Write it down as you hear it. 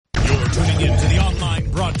tuning in to the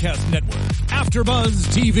online broadcast network, AfterBuzz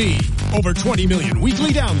TV. Over 20 million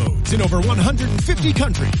weekly downloads in over 150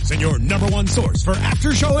 countries, and your number one source for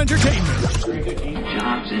after-show entertainment.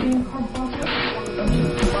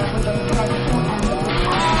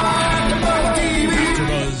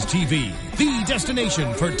 AfterBuzz TV, the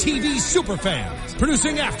destination for TV superfans,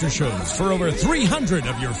 producing aftershows for over 300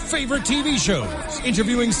 of your favorite TV shows,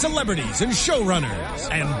 interviewing celebrities and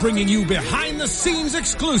showrunners, and bringing you behind-the-scenes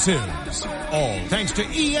exclusives. All thanks to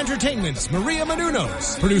E! Entertainment's Maria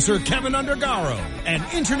Menounos, producer Kevin Undergaro, and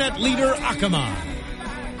internet leader Akamai.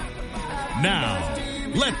 Now,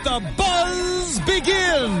 let the buzz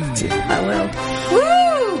begin! I will.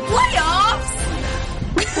 Woo! Playoffs!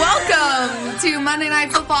 Welcome to Monday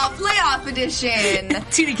Night Football Playoff Edition.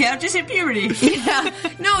 Tina Cap just hit puberty. Yeah.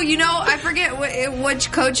 No, I forget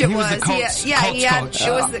which coach it was. The Colts, coach.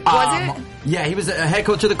 It was. Was it? Yeah, he was a head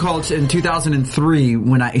coach of the Colts in 2003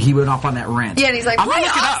 when he went off on that rant. Yeah, and he's like,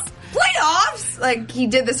 playoffs? Playoffs? Like, he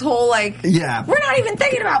did this whole, yeah. We're not even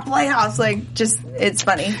thinking about playoffs. It's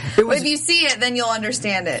funny. If you see it, then you'll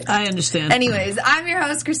understand it. I understand. Anyways, I'm your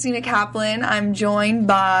host, Christina Kaplan. I'm joined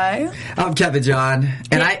by... I'm Kevin John,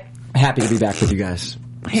 and I'm happy to be back with you guys.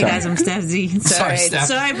 Hey guys, I'm Steph Z. Sorry, Steph.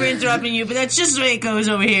 Sorry for interrupting you, but that's just the way it goes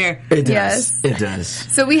over here. It does. Yes. It does.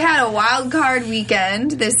 So we had a wild card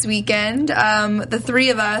weekend this weekend. The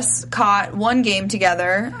three of us caught one game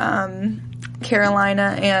together.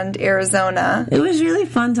 Carolina and Arizona. It was really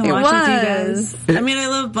fun to watch with you guys. It I mean, I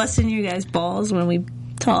love busting you guys' balls when we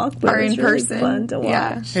talk, but in really person. Fun to watch.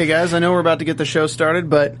 Yeah. Hey guys, I know we're about to get the show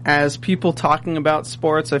started, but as people talking about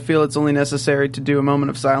sports, I feel it's only necessary to do a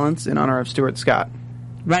moment of silence in honor of Stuart Scott.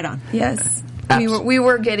 Right on. Yes. We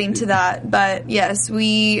were getting to that, but yes,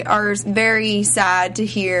 we are very sad to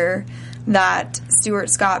hear that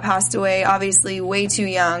Stuart Scott passed away, obviously way too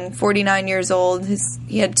young, 49 years old.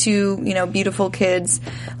 He had two, beautiful kids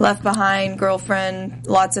left behind, girlfriend,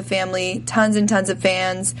 lots of family, tons and tons of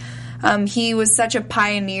fans. He was such a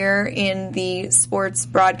pioneer in the sports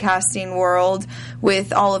broadcasting world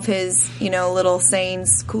with all of his, little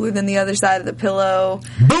sayings, cooler than the other side of the pillow.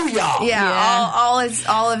 Booyah! Yeah.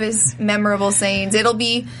 All of his memorable sayings. It'll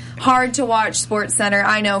be hard to watch SportsCenter.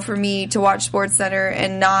 I know for me to watch SportsCenter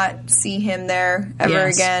and not see him there ever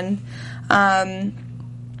again. I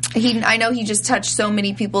know he just touched so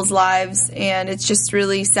many people's lives, and it's just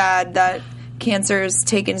really sad that cancer has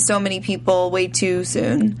taken so many people way too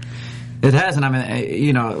soon. It has, and I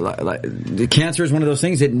mean, cancer is one of those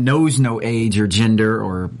things that knows no age or gender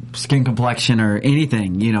or skin complexion or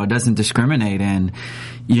anything. It doesn't discriminate, and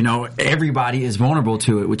everybody is vulnerable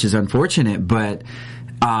to it, which is unfortunate. But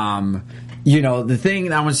the thing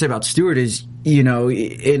that I want to say about Stuart is,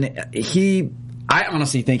 I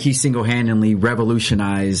honestly think he single-handedly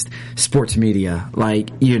revolutionized sports media.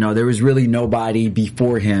 There was really nobody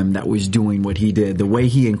before him that was doing what he did. The way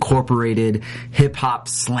he incorporated hip-hop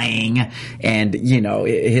slang and,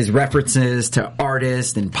 his references to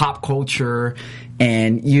artists and pop culture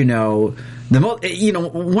and,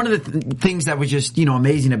 one of the things that was just,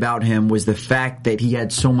 amazing about him was the fact that he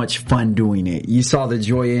had so much fun doing it. You saw the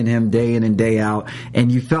joy in him day in and day out,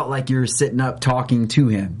 and you felt like you were sitting up talking to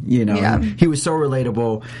him, Yeah. He was so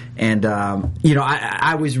relatable, and,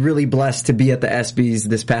 I was really blessed to be at the ESPYs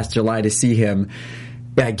this past July to see him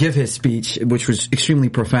give his speech, which was extremely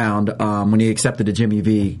profound, when he accepted the Jimmy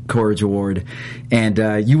V Courage Award.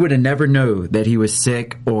 And you would have never known that he was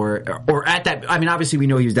sick or at that. I mean, obviously we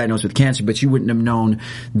know he was diagnosed with cancer, but you wouldn't have known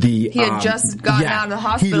he had just gotten out of the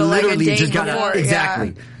hospital like a day before.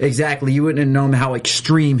 Exactly. You wouldn't have known how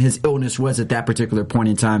extreme his illness was at that particular point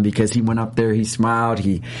in time, because he went up there, he smiled,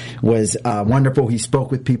 he was wonderful. He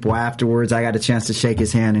spoke with people afterwards. I got a chance to shake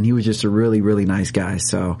his hand, and he was just a really, really nice guy.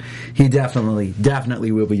 So he definitely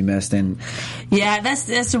will be missed. And yeah,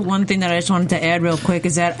 that's the one thing that I just wanted to add real quick,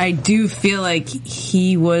 is that I do feel like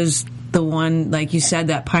he was the one, like you said,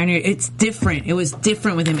 that pioneer. It's different. It was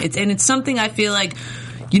different with him. It's something I feel like,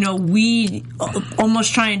 we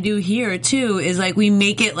almost try and do here too, is we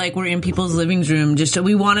make it like we're in people's living room, just so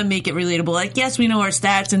we want to make it relatable. Like, yes, we know our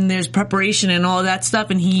stats and there's preparation and all of that stuff,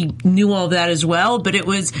 and he knew all of that as well, but it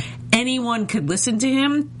was anyone could listen to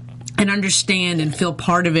him and understand and feel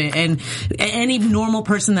part of it. And any normal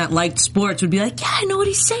person that liked sports would be like, yeah, I know what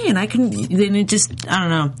he's saying. And it just, I don't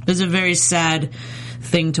know. It was a very sad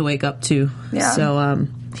thing to wake up to. Yeah. So,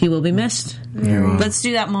 he will be missed. Yeah. Let's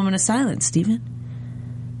do that moment of silence, Stephen.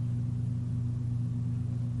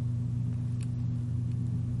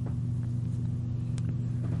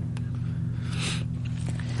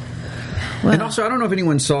 And also, I don't know if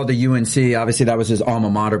anyone saw the UNC. Obviously, that was his alma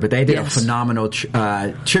mater, but they did a phenomenal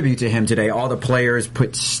tribute to him today. All the players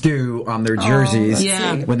put Stu on their jerseys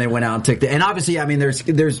when they went out and took and obviously, I mean,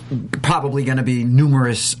 there's probably going to be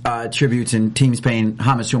numerous tributes and teams paying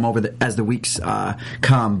homage to him as the weeks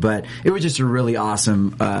come. But it was just a really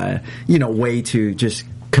awesome, way to just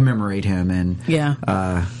commemorate him and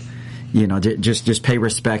just pay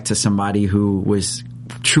respect to somebody who was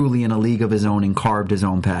truly in a league of his own and carved his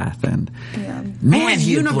own path. And man, he was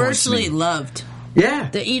universally loved. Yeah.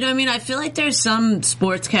 I feel like there's some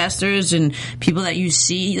sportscasters and people that you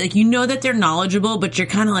see, like, that they're knowledgeable, but you're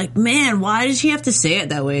kind of like, man, why does he have to say it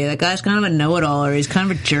that way? That guy's kind of a know-it-all, or he's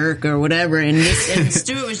kind of a jerk, or whatever. And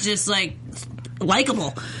Stuart was just, like,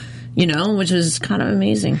 likable. Which was kind of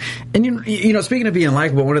amazing. And, speaking of being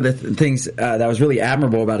likable, one of the things that was really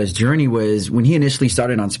admirable about his journey was when he initially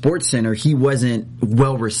started on SportsCenter, he wasn't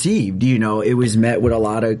well received. It was met with a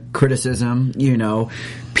lot of criticism,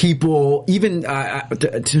 people, even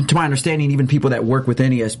to my understanding, even people that work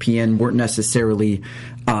within ESPN weren't necessarily,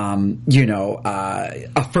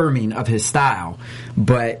 affirming of his style.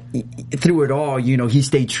 But through it all, he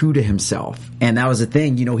stayed true to himself. And that was the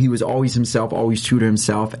thing, he was always himself, always true to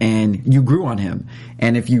himself, and you grew on him.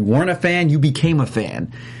 And if you weren't a fan, you became a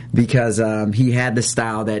fan. Because he had the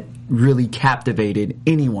style that really captivated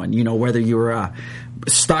anyone, whether you were a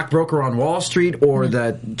stockbroker on Wall Street or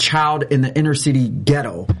the child in the inner city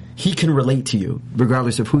ghetto, he can relate to you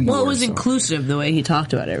regardless of who you are. Well, it was inclusive the way he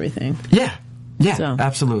talked about everything. Yeah,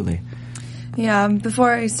 absolutely. Yeah,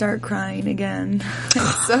 before I start crying again,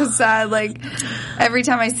 it's so sad. Like, every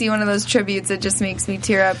time I see one of those tributes, it just makes me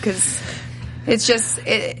tear up because it's just...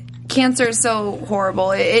 Cancer is so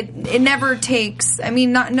horrible. It never takes...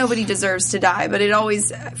 nobody deserves to die, but it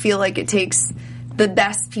always feel like it takes the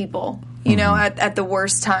best people, at the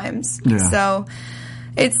worst times. Yeah. So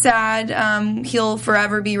it's sad. He'll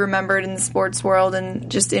forever be remembered in the sports world and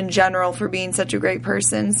just in general for being such a great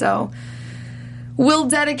person. So we'll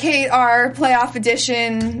dedicate our playoff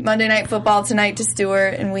edition Monday Night Football tonight to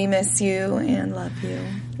Stuart, and we miss you and love you.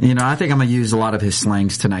 I think I'm going to use a lot of his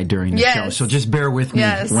slangs tonight during the show, so just bear with me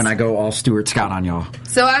when I go all Stuart Scott on y'all.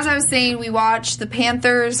 So as I was saying, we watched the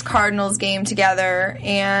Panthers-Cardinals game together,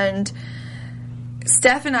 and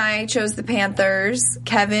Steph and I chose the Panthers.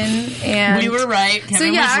 Kevin and... We were right.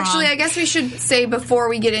 Kevin was actually, wrong. I guess we should say before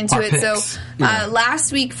we get into our it. Picks. So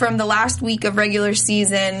last week, from the last week of regular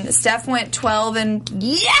season, Steph went 12 and...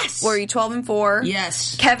 Yes! Were you 12 and 4?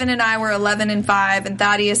 Yes. Kevin and I were 11 and 5, and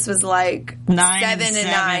Thaddeus was like 7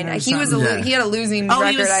 and 9. He was he had a losing record.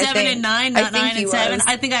 He was 7 and 9, not 9 and 7.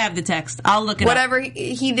 I think I have the text. I'll look it up.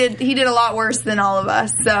 He did a lot worse than all of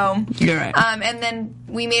us. So you're right. And then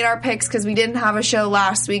we made our picks because we didn't have a show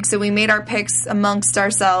last week, so we made our picks amongst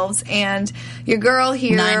ourselves. And your girl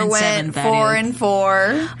here went 4 and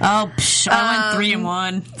 4. Oh, I went 3 and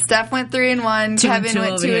 1. Steph went 3 and 1. Kevin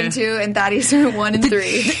went 2 and 2, and Thaddeus went 1 and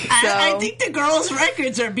 3. So. I think the girls'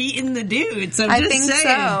 records are beating the dudes. I think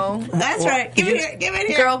so. That's right. Give it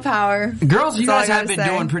here. Girl power. Girls, you guys have been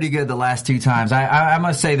doing pretty good the last 2 times. I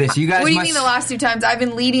must say this. You guys. What do you mean the last 2 times? I've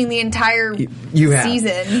been leading the entire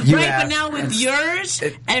season. But now with yours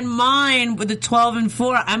and mine with the 12 and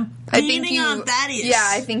 4, I'm leaning on Thaddeus. Yeah,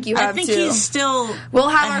 I think you have to. I think too. He's still. We'll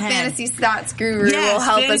have ahead. our fantasy stats guru will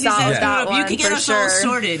help us out with that one. You can get us all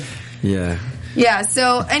sorted. Yeah. Yeah,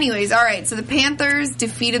 so anyways, all right. So the Panthers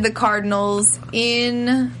defeated the Cardinals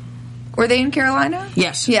were they in Carolina?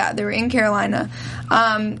 Yes. Yeah, they were in Carolina.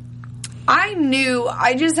 I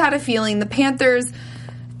just had a feeling the Panthers,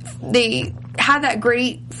 they had that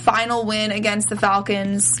great final win against the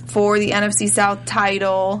Falcons for the NFC South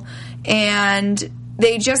title, and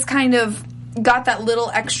they just kind of got that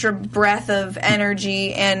little extra breath of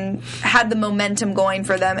energy and had the momentum going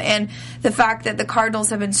for them. And the fact that the Cardinals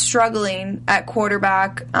have been struggling at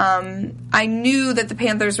quarterback, I knew that the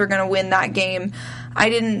Panthers were going to win that game. I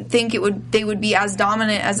didn't think they would be as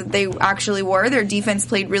dominant as they actually were. Their defense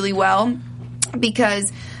played really well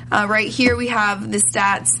because right here we have the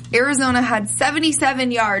stats. Arizona had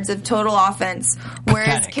 77 yards of total offense,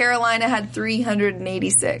 whereas Carolina had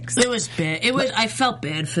 386. It was bad. I felt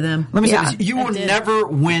bad for them. Let me say this. You will never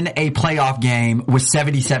win a playoff game with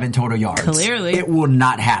 77 total yards. Clearly. It will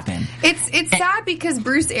not happen. It's sad because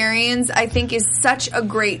Bruce Arians, I think, is such a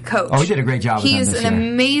great coach. Oh, he did a great job with them this year. He is an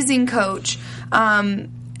amazing coach.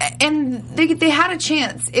 And they had a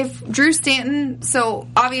chance. If Drew Stanton, so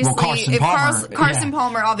obviously, Carson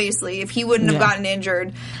Palmer, obviously, if he wouldn't have gotten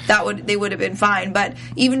injured, they would have been fine. But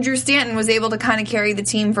even Drew Stanton was able to kind of carry the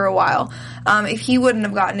team for a while. If he wouldn't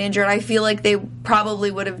have gotten injured, I feel like they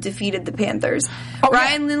probably would have defeated the Panthers.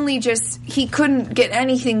 Ryan Lindley he couldn't get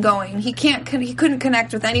anything going. He couldn't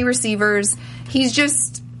connect with any receivers. He's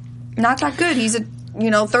just not that good. He's a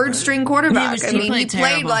third string quarterback. He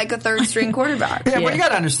played like a third string quarterback. Yeah, well, you got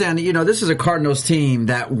to understand, this is a Cardinals team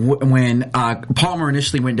that when Palmer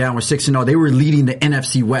initially went down with 6-0, they were leading the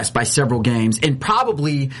NFC West by several games, and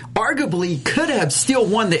arguably could have still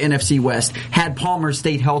won the NFC West had Palmer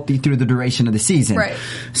stayed healthy through the duration of the season. Right.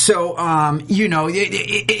 So,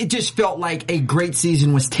 it just felt like a great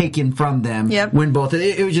season was taken from them when both.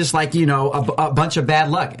 It was just like, a bunch of bad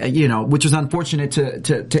luck, which was unfortunate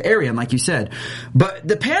to Arian, like you said. But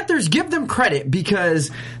the Panthers, give them credit,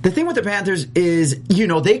 because the thing with the Panthers is,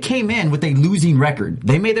 they came in with a losing record.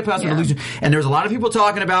 They made the playoffs with a losing, and there's a lot of people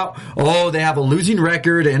talking about, they have a losing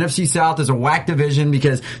record. The NFC South is a whack division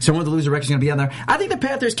because someone with a losing record is going to be on there. I think the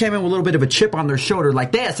Panthers came in with a little bit of a chip on their shoulder,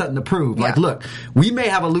 like they had something to prove. Like, look, we may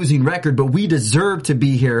have a losing record, but we deserve to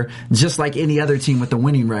be here just like any other team with a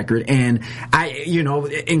winning record. And I,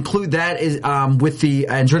 include that is with the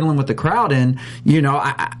adrenaline with the crowd, and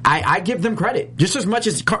I give them credit. Just as much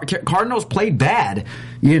as Cardinals played bad,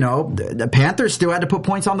 the Panthers still had to put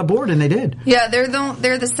points on the board, and they did. Yeah, they're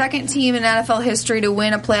the second team in NFL history to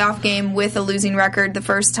win a playoff game with a losing record. The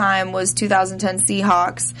first time was 2010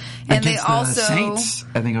 Seahawks, and against they also the Saints,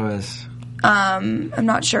 I think it was. I'm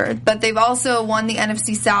not sure, but they've also won the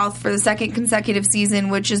NFC South for the second consecutive season,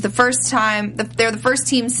 which is the first time. They're the first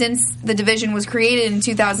team since the division was created in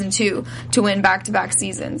 2002 to win back-to-back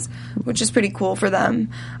seasons, which is pretty cool for them.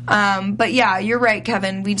 But yeah, you're right,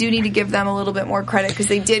 Kevin. We do need to give them a little bit more credit because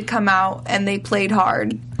they did come out and they played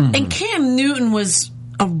hard. Mm-hmm. And Cam Newton was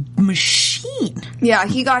a machine. Yeah,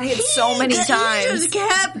 he got hit so many times. He just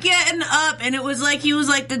kept getting up, and it was like he was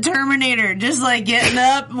like the Terminator, just like getting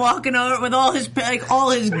up, walking over with all his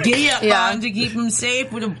giddy up on to keep him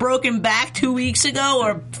safe, with a broken back 2 weeks ago,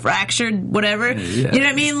 or fractured, whatever. Yeah. You know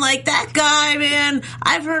what I mean? Like, that guy, man,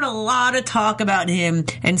 I've heard a lot of talk about him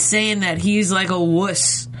and saying that he's like a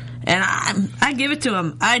wuss. And I give it to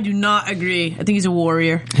him. I do not agree. I think he's a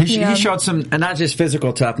warrior. He showed some, not just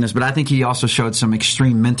physical toughness, but I think he also showed some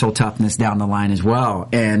extreme mental toughness down the line as well.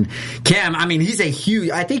 And Cam, he's a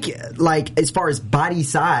huge, I think, like, as far as body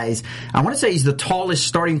size, I want to say he's the tallest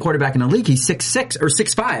starting quarterback in the league. He's 6'6" or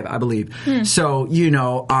 6'5", I believe. So,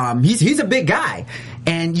 he's a big guy.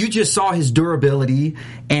 And you just saw his durability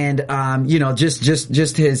and,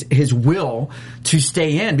 just his will to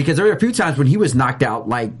stay in, because there were a few times when he was knocked out,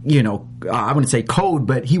 like, I wouldn't say cold,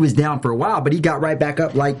 but he was down for a while, but he got right back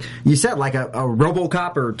up, like you said, like a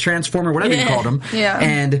RoboCop or Transformer, whatever you called him. Yeah.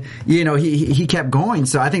 And, he kept going.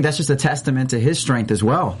 So I think that's just a testament to his strength as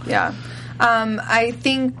well. Yeah. I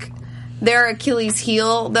think their Achilles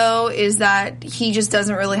heel, though, is that he just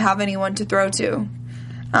doesn't really have anyone to throw to.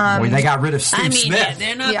 They got rid of Steve Smith. Yeah,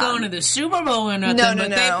 they're not going to the Super Bowl or nothing,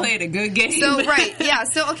 but they played a good game. So, right, yeah.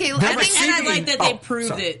 So, okay. I like that they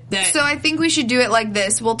proved it. So, I think we should do it like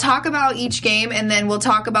this. We'll talk about each game, and then we'll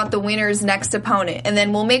talk about the winner's next opponent. And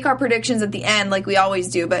then we'll make our predictions at the end like we always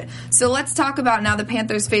do. But so, let's talk about now the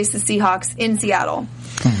Panthers face the Seahawks in Seattle.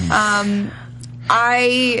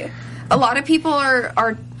 A lot of people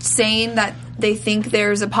are saying that they think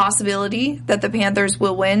there's a possibility that the Panthers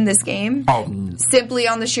will win this game simply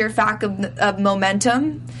on the sheer fact of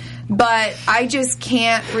momentum. But I just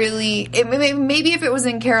can't really. Maybe if it was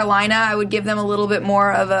in Carolina, I would give them a little bit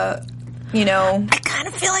more of a, I kind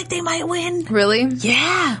of feel like they might win. Really?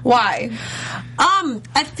 Yeah. Why?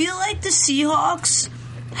 I feel like the Seahawks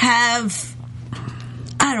have.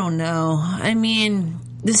 I don't know.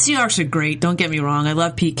 The Seahawks are great. Don't get me wrong. I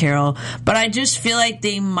love Pete Carroll, but I just feel like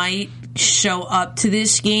they might show up to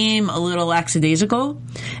this game a little lackadaisical,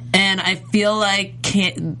 and I feel like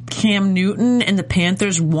Cam Newton and the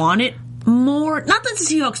Panthers want it more. Not that the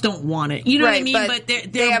Seahawks don't want it, you know what I mean? But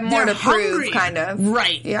they have more to prove, kind of.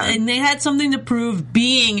 Right. Yeah. And they had something to prove,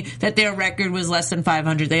 being that their record was less than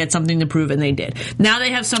 500. They had something to prove, and they did. Now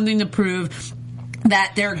they have something to prove.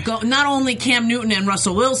 That they're not only Cam Newton and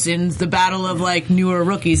Russell Wilson's the battle of like newer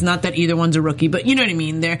rookies, not that either one's a rookie, but you know what I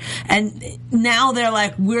mean. And now they're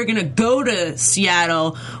like, we're gonna go to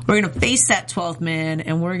Seattle, we're gonna face that 12th man,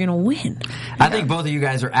 and we're gonna win. I think both of you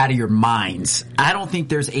guys are out of your minds. I don't think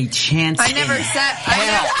there's a chance. I never said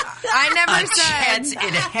chance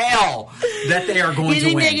in hell that they are going to win. You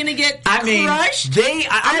think they're gonna get crushed?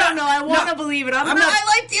 I don't know. I want to believe it. I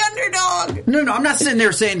like the underdog. No, I'm not sitting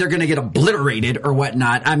there saying they're gonna get obliterated or or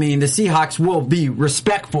whatnot, I mean, the Seahawks will be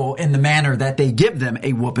respectful in the manner that they give them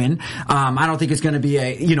a whooping. I don't think it's going to be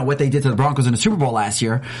what they did to the Broncos in the Super Bowl last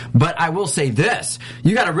year. But I will say this.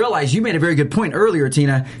 You got to realize, you made a very good point earlier,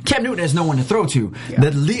 Tina. Cam Newton has no one to throw to. Yeah.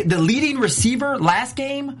 The leading receiver last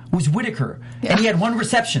game was Whitaker. Yeah. And he had one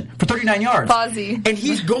reception for 39 yards. Fozzie. And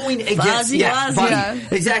he's going against...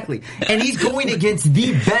 Fozzie. Exactly. And he's going against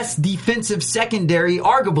the best defensive secondary,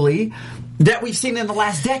 arguably, that we've seen in the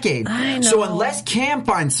last decade. I know. So unless Cam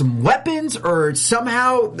finds some weapons or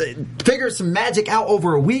somehow figures some magic out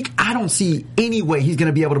over a week, I don't see any way he's going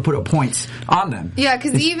to be able to put up points on them. Yeah,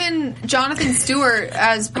 because even Jonathan Stewart,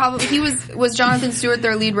 was Jonathan Stewart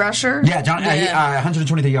their lead rusher? Yeah,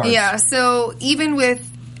 123 yards. Yeah, so even with...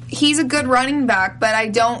 He's a good running back, but I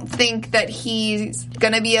don't think that he's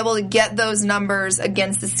going to be able to get those numbers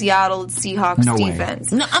against the Seattle Seahawks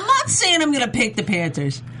defense. No, I'm not saying I'm going to pick the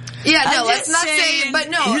Panthers. Yeah, no, let's not say it, but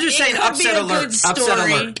no. You're just saying upset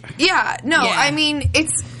alert. Yeah, no, yeah. I mean,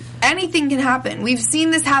 anything can happen. We've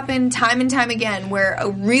seen this happen time and time again where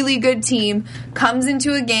a really good team comes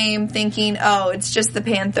into a game thinking, oh, it's just the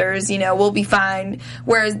Panthers, we'll be fine.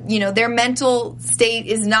 Whereas, their mental state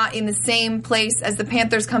is not in the same place as the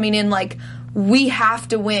Panthers coming in like, we have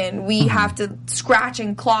to win. We have to scratch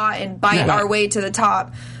and claw and bite our way to the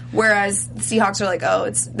top. Whereas the Seahawks are like, oh,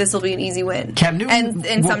 this will be an easy win. Cam Newton,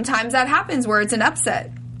 and sometimes that happens where it's an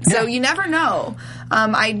upset. So you never know.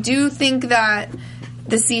 I do think that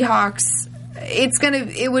the Seahawks,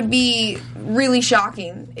 it would be really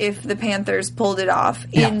shocking if the Panthers pulled it off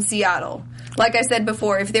in Seattle. Like I said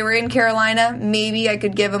before, if they were in Carolina, maybe I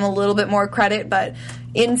could give them a little bit more credit, but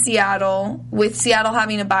in Seattle, with Seattle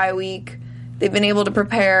having a bye week, they've been able to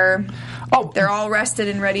prepare. Oh, they're all rested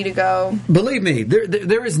and ready to go. Believe me,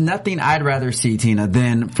 there is nothing I'd rather see, Tina,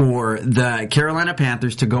 than for the Carolina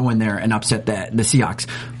Panthers to go in there and upset the Seahawks.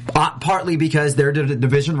 Partly because they're the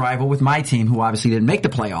division rival with my team, who obviously didn't make the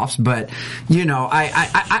playoffs. But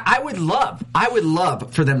I would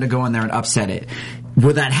love for them to go in there and upset it.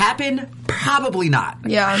 Would that happen? Probably not.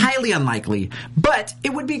 Yeah. Highly unlikely. But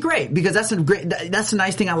it would be great because that's a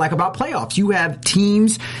nice thing I like about playoffs. You have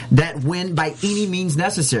teams that win by any means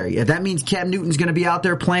necessary. If that means Cam Newton's going to be out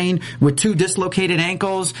there playing with 2 dislocated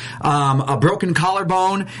ankles, a broken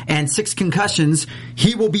collarbone, and 6 concussions,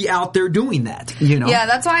 he will be out there doing that. Yeah,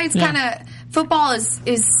 that's why it's kind of... Football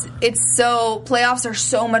playoffs are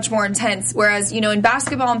so much more intense. Whereas, in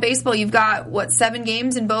basketball and baseball, you've got, 7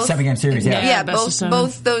 games in both? 7-game series, yeah. Yeah, both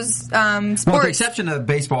those sports. Well, with the exception of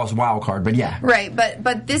baseball's wild card, but yeah. Right,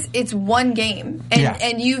 but this, it's one game.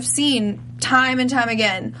 And you've seen time and time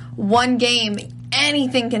again, one game,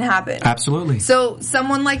 anything can happen. Absolutely. So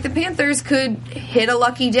someone like the Panthers could hit a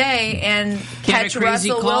lucky day and catch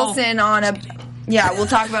Russell Wilson on a... Yeah, we'll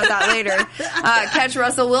talk about that later. Catch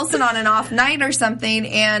Russell Wilson on an off night or something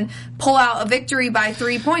and pull out a victory by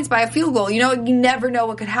 3 points by a field goal. You never know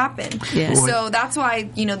what could happen. Yeah. So that's why,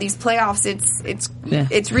 these playoffs,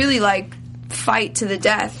 it's really like fight to the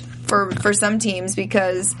death for some teams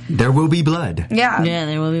because... There will be blood. Yeah. Yeah,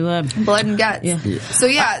 there will be blood. Blood and guts. Yeah. So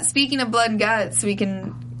speaking of blood and guts, we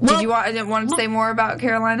can... Did you want to say more about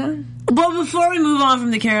Carolina? Well, before we move on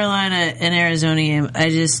from the Carolina and Arizona game, I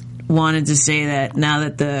just... wanted to say that now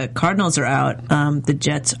that the Cardinals are out, the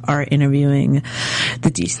Jets are interviewing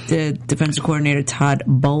the defensive coordinator Todd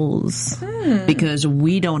Bowles because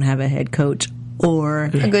we don't have a head coach or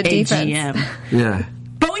a good defense. GM. Yeah.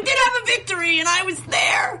 But we did have a victory, and I was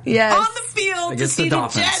there on the field to see the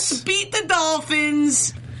Jets beat the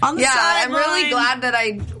Dolphins. On the sideline. I'm really glad that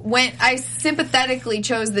I sympathetically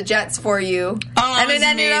chose the Jets for you. Oh, and it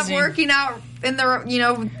ended up working out in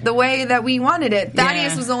the way that we wanted it.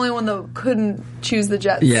 Thaddeus was the only one that couldn't choose the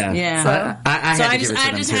Jets. Yeah. So I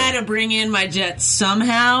just had to bring in my Jets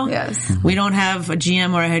somehow. Yes. We don't have a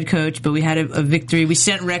GM or a head coach, but we had a victory. We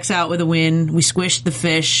sent Rex out with a win. We squished the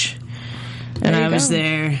fish. And I was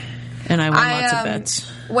there. And I won lots of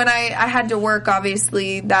bets. When I had to work,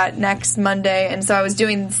 obviously, that next Monday, and so I was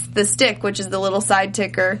doing the stick, which is the little side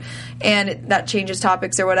ticker, and that changes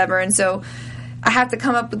topics or whatever, and so I have to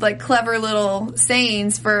come up with, clever little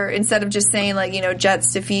sayings for, instead of just saying,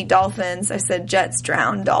 Jets defeat Dolphins, I said, Jets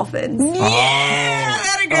drown Dolphins. Yeah!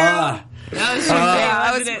 That a girl! That was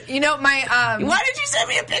why did you send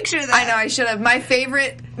me a picture of that? I know, I should have. My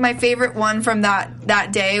favorite one from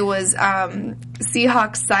that day was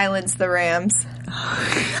Seahawks silence the Rams.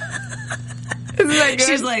 Isn't that good?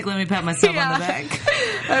 She's like, let me pat myself on the back.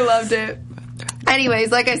 I loved it.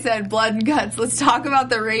 Anyways, like I said, blood and guts. Let's talk about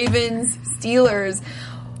the Ravens-Steelers.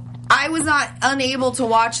 I was unable to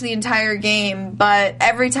watch the entire game, but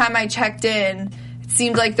every time I checked in,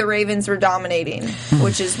 seemed like the Ravens were dominating,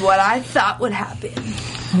 which is what I thought would happen.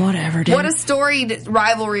 Whatever, dude. What a storied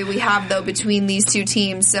rivalry we have, though, between these two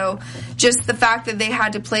teams. So just the fact that they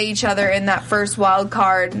had to play each other in that first wild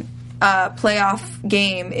card playoff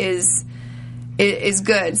game is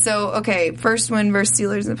good. So, okay, first win versus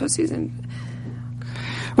Steelers in the postseason.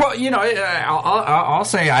 Well, I'll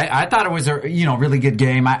say I thought it was a really good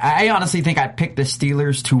game. I honestly think I picked the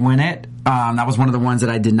Steelers to win it. That was one of the ones that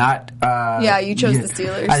I did not. You chose the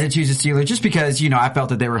Steelers. I did choose the Steelers just because I felt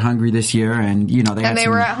that they were hungry this year, and they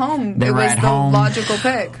were at home. It was the logical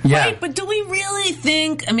pick. Yeah. Right, but do we really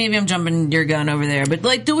think? Maybe I'm jumping your gun over there,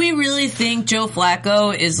 but do we really think Joe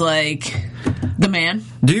Flacco is the man?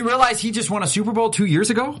 Do you realize he just won a Super Bowl 2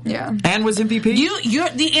 years ago? Yeah. And was MVP?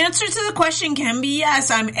 The answer to the question can be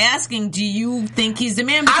yes. I'm asking, do you think he's the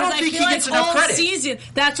man? Because I don't think feel he gets like enough all credit. Season,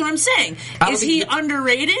 that's what I'm saying. Is he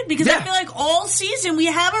underrated? Because I feel like all season we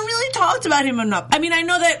haven't really talked about him enough. I mean, I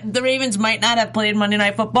know that the Ravens might not have played Monday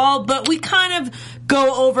Night Football, but we kind of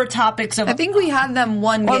go over topics of... I think we had them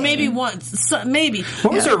one game. Or maybe once. Maybe.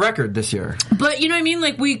 What was their record this year? But you know what I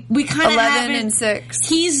mean? We kind of 11-6.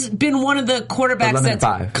 He's been one of the quarterbacks that's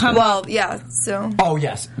 11-5. come... Well, yeah, so... Oh,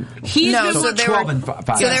 yes. He's been so they were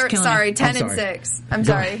 12-5. So they were, Sorry. 10-6. I'm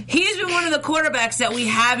sorry. He's been one of the quarterbacks that we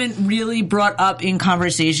haven't really brought up in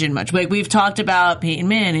conversation much. We've talked about Peyton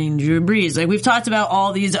Manning, Drew Brees. We've talked about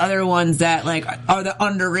all these other ones that are the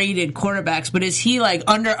underrated quarterbacks. But is he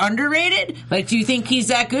underrated? Do you think he's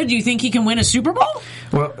that good? Do you think he can win a Super Bowl?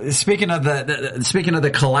 Well, speaking of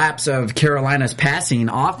the collapse of Carolina's passing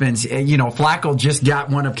offense, Flacco just got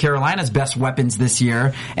one of Carolina's best weapons this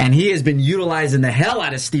year, and he has been utilizing the hell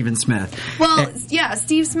out of Stephen Smith. Well,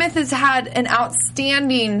 Steve Smith has had an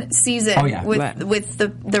outstanding season with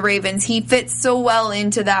the Ravens. He fits so well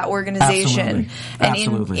into that organization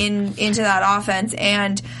and into that offense,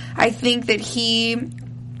 and I think that he...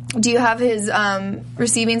 Do you have his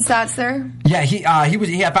receiving stats there? Yeah, he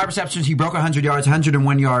had 5 receptions. He broke 100 yards,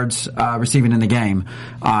 101 yards receiving in the game.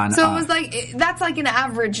 So it was that's like an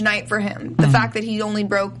average night for him. The fact that he only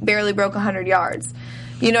barely broke 100 yards.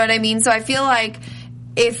 You know what I mean? So I feel like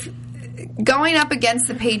if going up against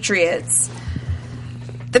the Patriots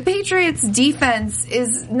defense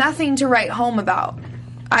is nothing to write home about.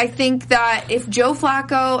 I think that if Joe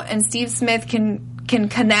Flacco and Steve Smith can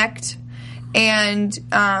connect and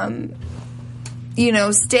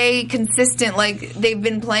stay consistent like they've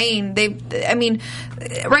been playing.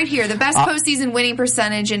 Right here, the best postseason winning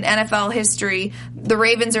percentage in NFL history. The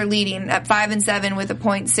Ravens are leading at 5-7 with a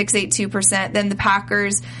 .682%. Then the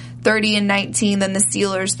Packers 30-19, then the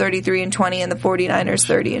Steelers 33-20, and the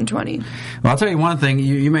 49ers 30-20. Well, I'll tell you one thing.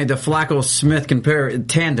 You made the Flacco-Smith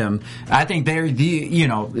tandem. I think they're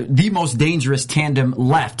the most dangerous tandem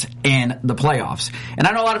left in the playoffs. And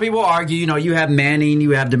I know a lot of people argue, you have Manning,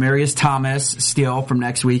 you have Demaryius Thomas still from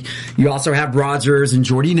next week. You also have Rodgers and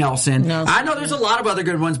Jordy Nelson. I know there's a lot of other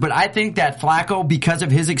good ones, but I think that Flacco, because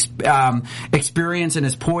of his experience and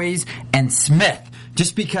his poise, and Smith,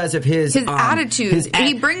 just because of his attitude.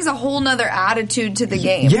 He brings a whole nother attitude to the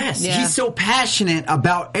game. Yes, he's so passionate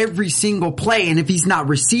about every single play, and if he's not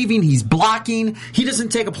receiving, he's blocking. He doesn't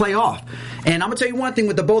take a play off. And I'm going to tell you one thing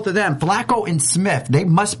with the both of them, Flacco and Smith, they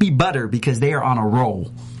must be butter because they are on a roll.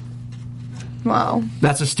 Wow.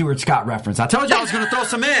 That's a Stuart Scott reference. I told you I was going to throw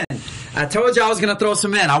some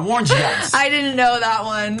in. I warned you guys. I didn't know that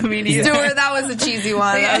one. Stuart, that was a cheesy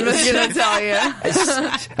one. I was just going to tell you.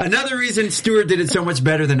 Another reason Stuart did it so much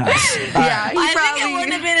better than us. I think it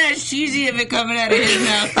wouldn't have been as cheesy if it coming out of his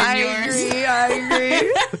mouth than yours. I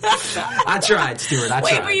agree. I tried, Stuart.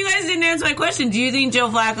 Wait, but you guys didn't answer my question. Do you think Joe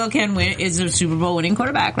Flacco is a Super Bowl winning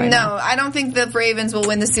quarterback right now? No, I don't think the Ravens will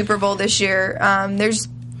win the Super Bowl this year. There's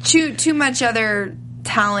too much other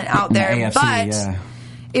talent out there. AFC, but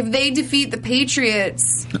if they defeat the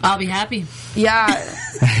Patriots, I'll be happy. Yeah.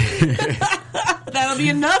 That'll be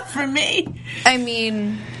enough for me. I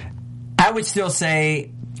mean, I would still say,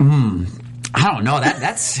 I don't know.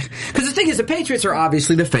 That's because the thing is, the Patriots are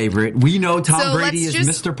obviously the favorite. We know Tom Brady is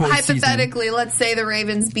Mr. Postseason. Hypothetically, let's say the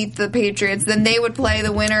Ravens beat the Patriots, then they would play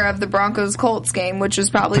the winner of the Broncos-Colts game, which is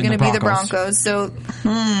probably going to be the Broncos. So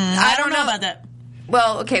I don't know about that.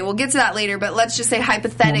 Well, okay, we'll get to that later, but let's just say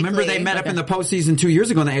hypothetically. Well, remember they met up in the postseason 2 years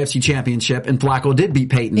ago in the AFC Championship, and Flacco did beat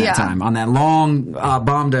Peyton that time on that long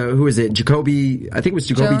bomb to, who is it, Jacoby, I think it was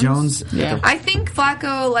Jacoby Jones. Yeah. I think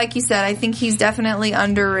Flacco, like you said, I think he's definitely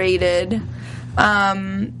underrated.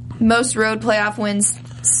 Most road playoff wins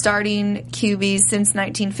starting QBs since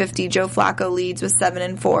 1950, Joe Flacco leads with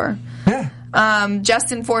 7-4. Yeah.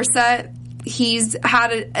 Justin Forsett, he's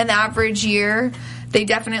had an average year. They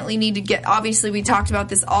definitely need to get. Obviously, we talked about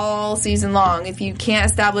this all season long. If you can't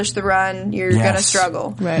establish the run, you're going to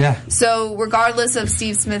struggle. Right. Yeah. So, regardless of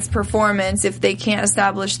Steve Smith's performance, if they can't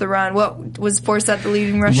establish the run, what was Forsett the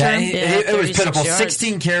leading rusher? Yeah, it was pitiful. yards.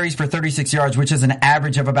 16 carries for 36 yards, which is an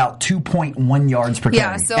average of about 2.1 yards per carry.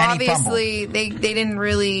 Yeah, so obviously they didn't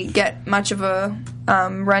really get much of a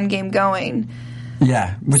run game going.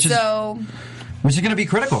 Yeah, which is going to be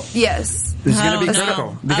critical. Yes. It's going to be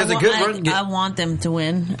critical. Because a good run game. I want them to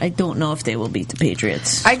win. I don't know if they will beat the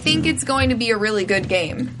Patriots. I think it's going to be a really good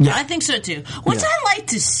game. Yeah. I think so too. Which I like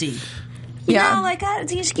to see. You Yeah. know, like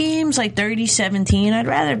these games, like 30-17, I'd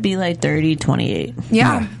rather be like 30-28.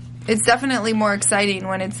 Yeah. It's definitely more exciting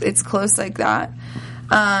when it's close like that.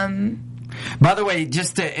 By the way,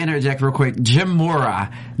 just to interject real quick, Jim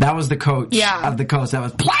Mora, that was the coach of the Coast. That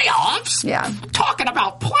was playoffs? Yeah. Talking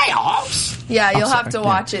about playoffs? Yeah, you'll have to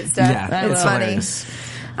watch it, Steph. Yeah, it's funny.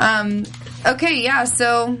 Okay, yeah,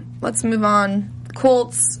 so let's move on.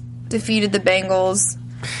 Colts defeated the Bengals.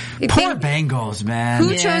 Poor Bengals, man.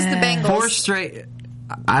 Who chose the Bengals? 4 straight.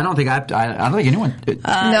 I don't think anyone.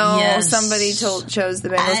 Somebody chose the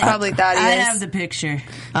Bengals. Probably Thaddeus. I have the picture.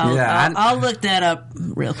 I'll look that up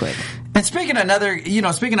real quick. And speaking of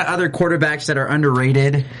other quarterbacks that are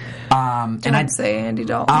underrated, I'd say Andy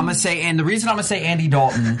Dalton. I'm gonna say, and the reason I'm gonna say Andy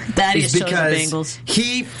Dalton is because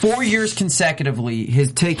he 4 years consecutively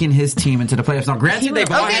has taken his team into the playoffs. Now, granted,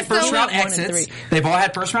 they've all had first round exits. They've all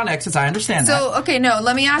had first round exits. I understand that. So, okay, no,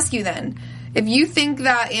 let me ask you then. If you think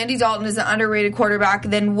that Andy Dalton is an underrated quarterback,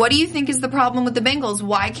 then what do you think is the problem with the Bengals?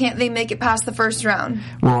 Why can't they make it past the first round?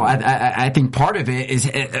 Well, I think part of it is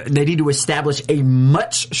they need to establish a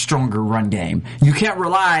much stronger run game. You can't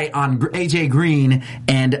rely on A.J. Green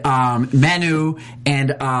and Manu and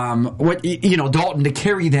Dalton to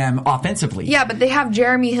carry them offensively. Yeah, but they have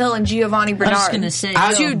Jeremy Hill and Giovanni Bernard. I was going to say,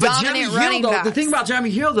 two dominant running backs. The thing about Jeremy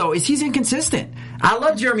Hill, though, is he's inconsistent. I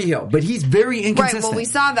love Jeremy Hill, but he's very inconsistent. Right, well, we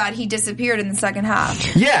saw that. He disappeared in the second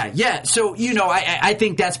half. Yeah. So, I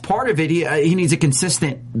think that's part of it. He needs a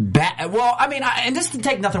consistent and this to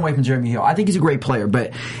take nothing away from Jeremy Hill. I think he's a great player,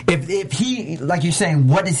 but if he, like you're saying,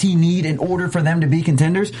 what does he need in order for them to be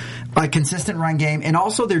contenders? A consistent run game, and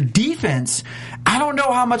also their defense. I don't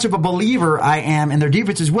know how much of a believer I am in their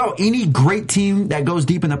defense as well. Any great team that goes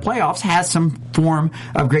deep in the playoffs has some form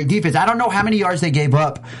of great defense. I don't know how many yards they gave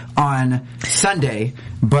up on Sunday,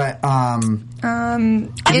 but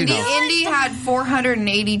Indy had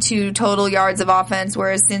 482 total yards of offense,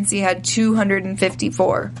 whereas Cincy had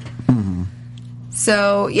 254. Mm-hmm.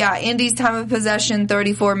 So, yeah, Indy's time of possession,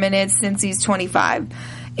 34 minutes, Cincy's 25.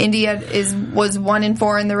 Indy was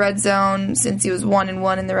 1-4 in the red zone, Cincy was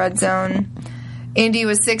 1-1 in the red zone. Indy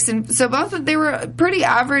was 6 they were pretty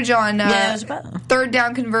average on third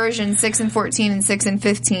down conversion, 6-14 and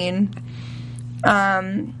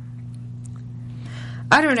 6-15.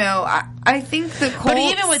 I don't know. I think the Colts... But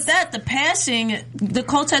even with that, the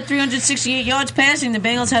Colts had 368 yards passing. The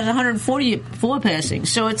Bengals had 144 passing.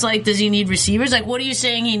 So it's like, does he need receivers? Like, what are you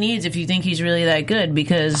saying he needs if you think he's really that good?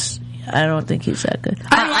 Because I don't think he's that good.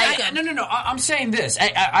 No. I'm saying this.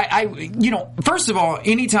 First of all,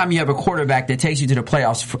 anytime you have a quarterback that takes you to the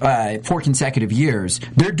playoffs 4 consecutive years,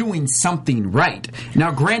 they're doing something right.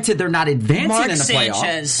 Now, granted, they're not advancing in the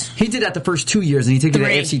playoffs. He did that the first 2 years, and he took you to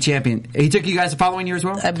the AFC champion. He took you guys the following year as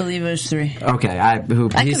well? I believe it was 3. Okay. I could be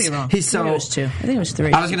wrong. I think it was 2. I think it was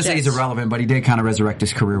 3. I was going to say he's irrelevant, but he did kind of resurrect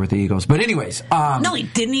his career with the Eagles. But anyways. No, he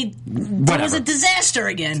didn't. It was a disaster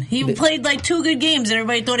again. He played like 2 good games, and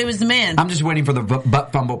everybody thought he was the man. I'm just waiting for the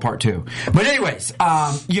butt fumble part 2. But anyways, like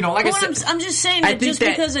I said, I'm just saying that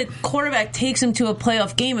because a quarterback takes him to a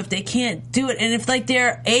playoff game, if they can't do it, and if like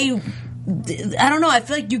I don't know, I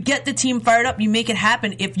feel like you get the team fired up, you make it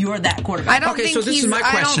happen if you're that quarterback. I don't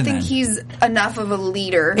think he's enough of a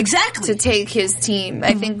leader to take his team.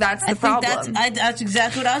 I think that's the problem. That's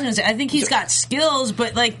exactly what I was going to say. I think he's got skills,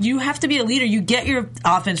 but like you have to be a leader. You get your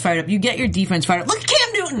offense fired up. You get your defense fired up. Look at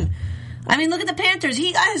Cam Newton. I mean, look at the Panthers.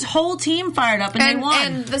 He got his whole team fired up, and they won.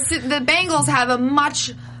 And the Bengals have a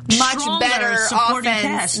much better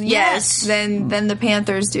offense, than the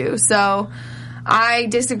Panthers do. So I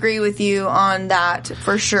disagree with you on that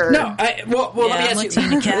for sure. No, let me ask you.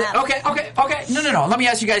 Okay. No. Let me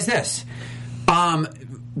ask you guys this.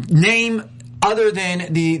 Name, other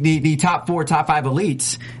than the top 4, top 5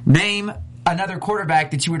 elites, name another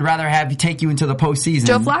quarterback that you would rather have take you into the postseason.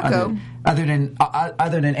 Joe Flacco. Other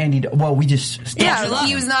than Andy. Well, we just...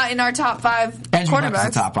 he was not in our top 5 Andrew quarterbacks. Luck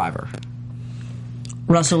is a top 5er.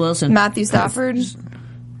 Russell Wilson. Matthew Stafford.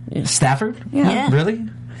 Stafford? Yeah. Really?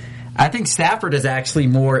 I think Stafford is actually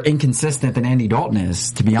more inconsistent than Andy Dalton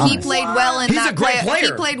is, to be honest. He played well in He's that a great player.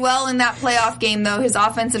 He played well in that playoff game, though. His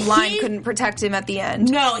offensive line couldn't protect him at the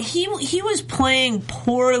end. No, he was playing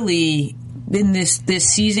poorly in this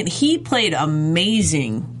season. He played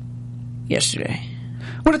amazing yesterday.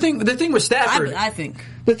 Well, the thing with Stafford, I think.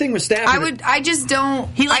 The thing with Stafford, I just don't.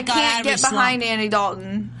 I can't get behind Andy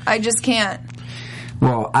Dalton. I just can't.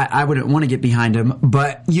 Well, I wouldn't want to get behind him,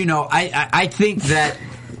 but I think that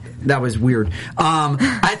was weird. You're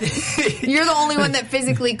the only one that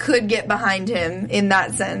physically could get behind him in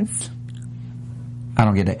that sense. I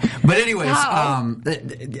don't get it. But anyways, all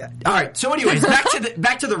right. So anyways,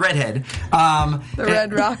 back to the redhead. The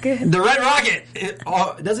Red Rocket. The Red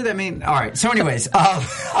Rocket. Doesn't that mean? All right. So anyways,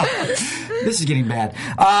 this is getting bad.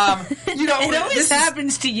 It always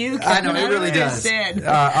happens to you. I know, it really does.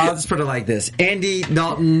 I'll just put it like this. Andy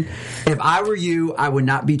Dalton, if I were you, I would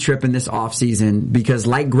not be tripping this offseason because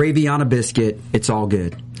like gravy on a biscuit, it's all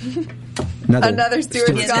good. Another Stuart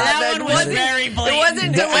Scott. That one was very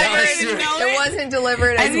blatant. It wasn't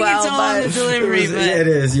delivered as well. It's all in the delivery, but it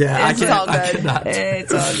is. Yeah, it's all good.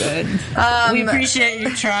 It's all good. We appreciate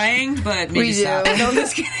you trying, but maybe stop. No, I'm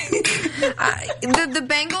just kidding. The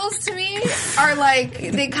Bengals to me are like,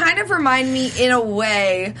 they kind of remind me in a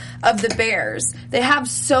way of the Bears. They have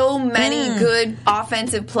so many good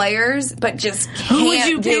offensive players, but just can't do it. Who would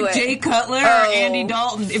you pick, Jay Cutler or Andy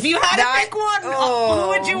Dalton? If you had to pick one, who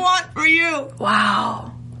would you want for you?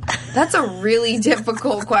 Wow. That's a really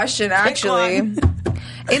difficult question, actually.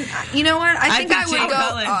 You know what? I think I would go.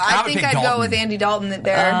 I think I'd go with Andy Dalton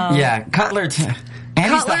there. Yeah, Cutler.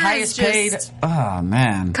 Andy's the highest paid. Oh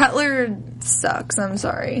man, Cutler sucks. I'm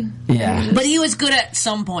sorry. Yeah, but he was good at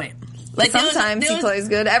some point. Like sometimes he plays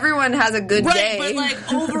good. Everyone has a good day, but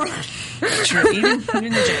like overall, even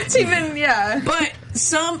the Jets. But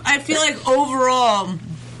I feel like overall,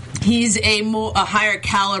 he's a higher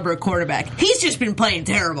caliber quarterback. He's just been playing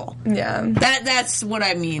terrible. Yeah, that's what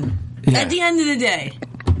I mean. Yeah. At the end of the day.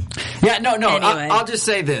 Yeah, no. Anyway. I'll just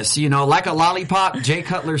say this. Like a lollipop, Jay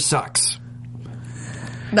Cutler sucks.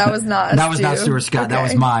 That was not Stuart Scott. Okay. That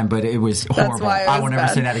was mine, but it was horrible. That's why I will never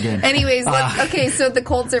say that again. Anyways, so the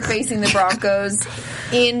Colts are facing the Broncos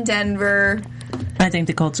in Denver. I think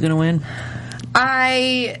the Colts are going to win.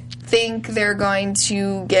 I think they're going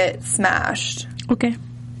to get smashed. Okay.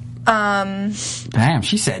 Damn,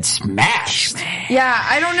 she said smashed. Yeah,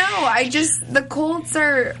 I don't know. The Colts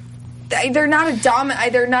they're not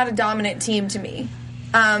a dominant team to me.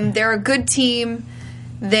 They're a good team.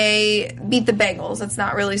 They beat the Bengals. That's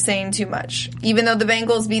not really saying too much. Even though the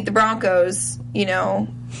Bengals beat the Broncos,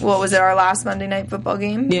 what was it, our last Monday Night Football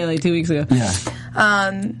game? Yeah, like 2 weeks ago. Yeah.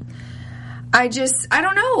 I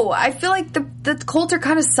don't know. I feel like the Colts are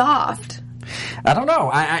kind of soft. I don't know.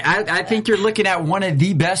 I think you're looking at one of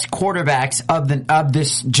the best quarterbacks of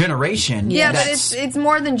this generation. Yeah, but it's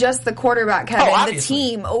more than just the quarterback, Kevin. The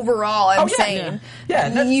team overall, I'm saying.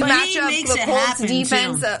 Yeah. You match up the Colts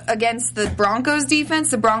defense against the Broncos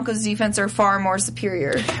defense. The Broncos defense are far more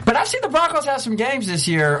superior. But I've seen the Broncos have some games this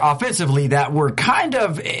year offensively that were kind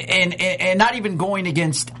of and not even going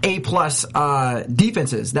against A-plus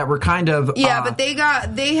defenses that were kind of but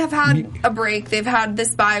they have had a break. They've had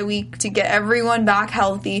this bye week to get everyone back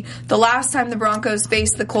healthy. The last time the Broncos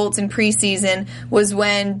faced the Colts in preseason was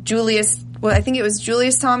when I think it was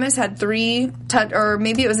Julius Thomas had 3 or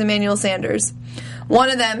maybe it was Emmanuel Sanders. One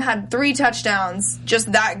of them had 3 touchdowns,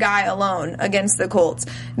 just that guy alone against the Colts.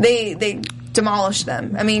 They demolished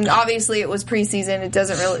them. I mean, obviously it was preseason. It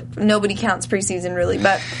doesn't really, nobody counts preseason really,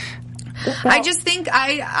 but I just think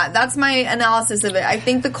that's my analysis of it. I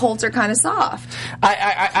think the Colts are kind of soft.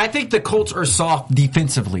 I think the Colts are soft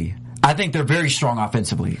defensively. I think they're very strong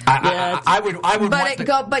offensively. I would.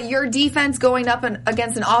 But your defense going up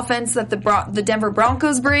against an offense that the Denver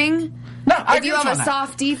Broncos bring. No, if you have a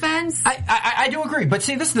soft defense, I do agree. But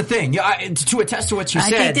see, this is the thing. To attest to what you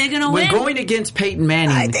said, I think they're going to win. When going against Peyton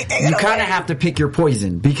Manning, you kind of have to pick your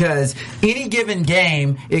poison because any given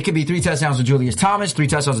game, it could be 3 touchdowns to Julius Thomas, 3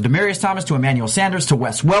 touchdowns to Demaryius Thomas, to Emmanuel Sanders, to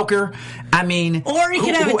Wes Welker. I mean, or he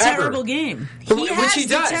could have whoever. a terrible game. Which he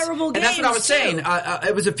does. Terrible and that's what I was saying.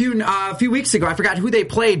 It was a few weeks ago. I forgot who they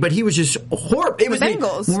played, but he was just horrible. It was the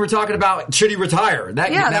Bengals. When we were talking about should he retire?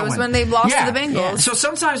 That was when they lost to the Bengals. Yeah. So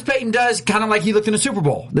sometimes Peyton does kind of like he looked in the Super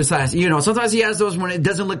Bowl this last. Sometimes he has those when it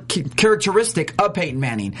doesn't look characteristic of Peyton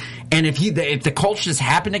Manning. And if the Colts just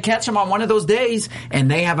happen to catch him on one of those days,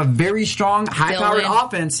 and they have a very strong, high-powered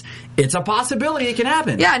offense, it's a possibility it can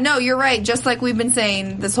happen. Yeah, no, you're right. Just like we've been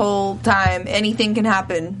saying this whole time, anything can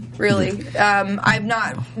happen, really. I'm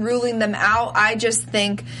not ruling them out. I just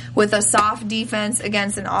think with a soft defense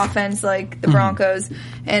against an offense like the Broncos,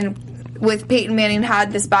 and with Peyton Manning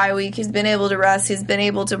had this bye week, he's been able to rest, he's been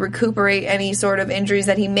able to recuperate any sort of injuries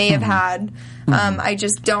that he may have had. I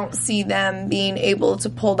just don't see them being able to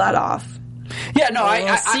pull that off. Yeah, no,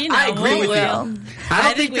 I agree with you.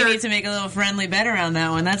 I think we need to make a little friendly bet around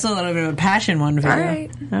that one. That's a little bit of a passion one for you.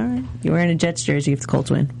 All right. You're wearing a Jets jersey if the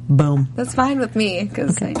Colts win. Boom. That's fine with me,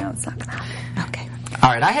 because I know it's not going to happen. Okay. All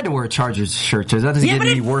right, I had to wear a Chargers shirt, so that doesn't get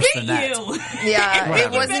any worse than that. Yeah, it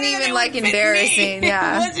wasn't even like embarrassing.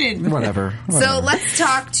 Yeah, it wasn't. Whatever. So let's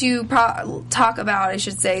talk about, I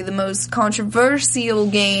should say, the most controversial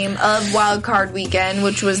game of Wild Card Weekend,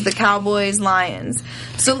 which was the Cowboys-Lions.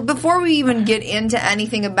 So before we even get into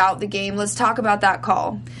anything about the game, let's talk about that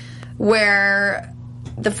call where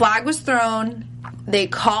the flag was thrown, they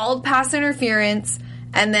called pass interference,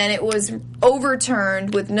 and then it was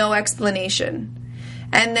overturned with no explanation.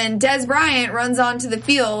 And then Des Bryant runs onto the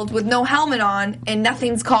field with no helmet on, and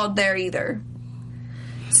nothing's called there either.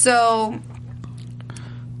 So,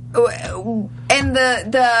 and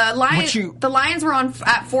the Lions were on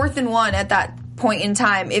at 4th and 1 at that point in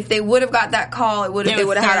time. If they would have got that call, they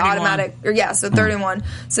would have had automatic. So 3rd and 1.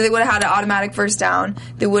 So they would have had an automatic first down.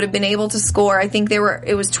 They would have been able to score. I think it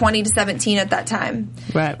was 20-17 at that time.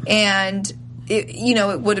 Right. And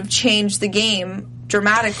it would have changed the game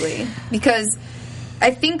dramatically, because I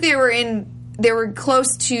think they were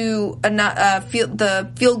close to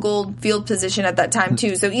the field position at that time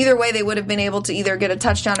too. So either way, they would have been able to either get a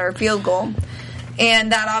touchdown or a field goal,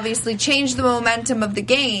 and that obviously changed the momentum of the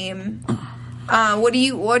game.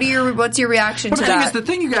 What's your reaction to that? The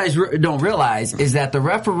thing you guys don't realize is that the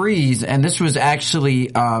referees, and this was actually,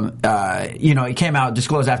 it came out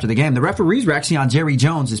disclosed after the game. The referees were actually on Jerry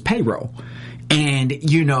Jones's payroll. And,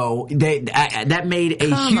 that made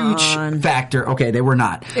a huge factor. Okay, they were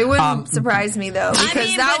not. It wouldn't surprise me, though,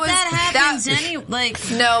 because that happens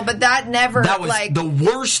no, but that never, that was the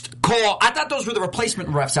worst call. I thought those were the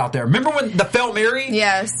replacement refs out there. Remember when the Fel Mary?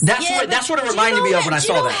 Yes. That's what it reminded me of when I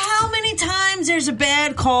saw that. Do you know how many times there's a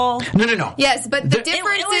bad call? No. Yes, but the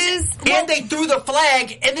difference is... And they threw the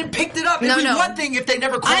flag and then picked it up. It was one thing if they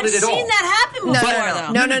never called it at all. I've seen that happen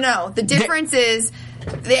before, though. No. The difference is...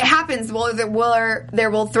 It happens. Well, they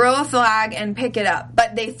will throw a flag and pick it up,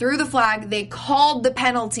 but they threw the flag. They called the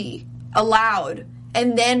penalty aloud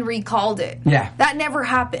and then recalled it. Yeah, that never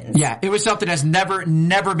happens. Yeah, it was something that's never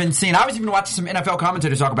been seen. I was even watching some NFL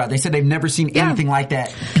commentators talk about it. They said they've never seen anything like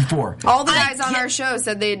that before. All the guys on our show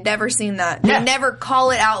said they had never seen that. They never call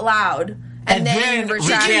it out loud. And then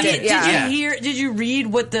retract it. Did you read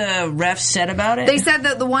what the refs said about it? They said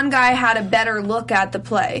that the one guy had a better look at the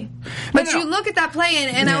play. But you look at that play,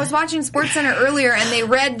 and I was watching SportsCenter earlier, and they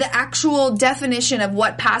read the actual definition of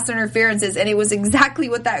what pass interference is, and it was exactly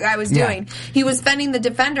what that guy was doing. He was fending the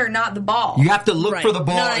defender, not the ball. You have to look for the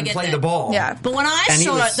ball and play the ball. Yeah. But when I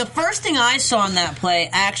saw it, the first thing I saw in that play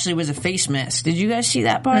actually was a face mask. Did you guys see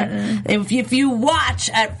that part? If you watch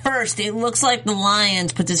at first, it looks like the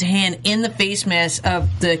Lions put his hand in the face mask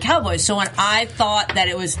of the Cowboys. So when I thought that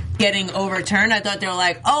it was getting overturned, I thought they were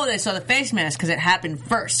like, oh, they saw the face mask because it happened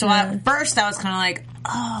first. So at first I was kind of like,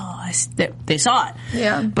 oh, they saw it.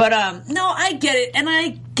 Yeah. But no, I get it. And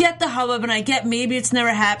I get the hubbub, and I get maybe it's never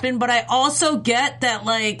happened, but I also get that,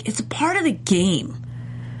 it's a part of the game.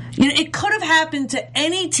 It could have happened to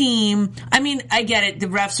any team. I mean, I get it. The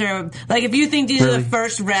refs are... if you think these are the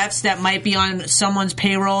first refs that might be on someone's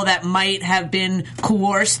payroll that might have been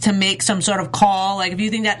coerced to make some sort of call, if you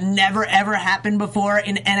think that never, ever happened before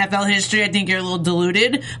in NFL history, I think you're a little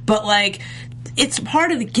deluded. But, it's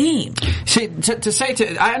part of the game. See, I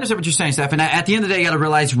understand what you're saying, Steph, and at the end of the day, you got to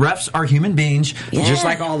realize refs are human beings, just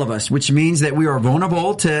like all of us, which means that we are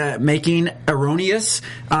vulnerable to making erroneous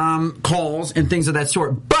calls and things of that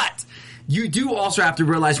sort. But you do also have to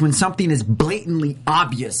realize when something is blatantly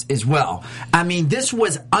obvious as well. I mean, this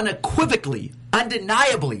was unequivocally,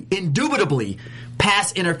 undeniably, indubitably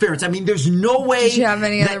pass interference. I mean, there's no way. Do you have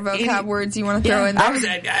any other vocab words you want to throw in there? But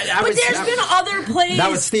there's been other plays.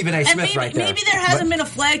 That was Stephen A. Smith right there. Maybe there hasn't been a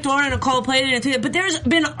flag thrown and a call played, but there's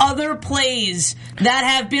been other plays that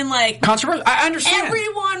have been controversial. I understand.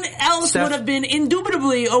 Everyone else would have been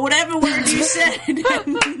indubitably, or whatever word you said,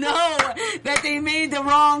 know that they made the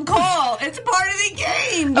wrong call. It's part of the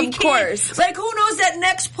game. Of course. Who knows that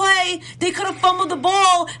next play they could have fumbled the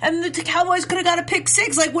ball and the Cowboys could have got a pick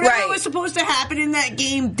six. Whatever was supposed to happen in that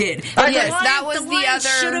game did. That was the other.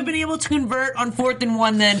 Should have been able to convert on 4th and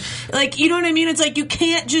 1. Then, you know what I mean? It's you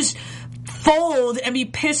can't just fold and be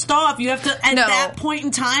pissed off. You have to, at that point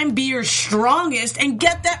in time, be your strongest and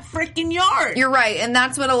get that freaking yard. You're right, and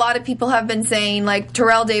that's what a lot of people have been saying.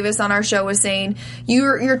 Terrell Davis on our show was saying,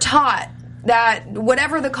 you're taught that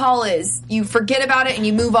whatever the call is, you forget about it and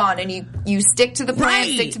you move on, and you stick to the plan,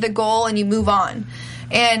 stick to the goal, and you move on.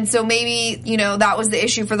 And so maybe, that was the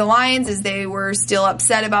issue for the Lions, is they were still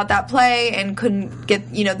upset about that play and couldn't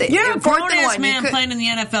get, you're a grown-ass man playing in the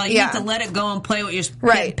NFL. You need to let it go and play what you're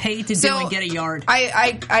getting paid to do and get a yard.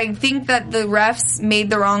 I think that the refs made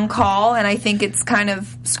the wrong call, and I think it's kind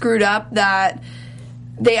of screwed up that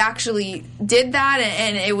they actually did that,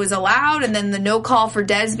 and it was allowed, and then the no call for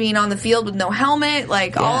Dez being on the field with no helmet,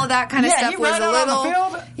 all of that kind of stuff was a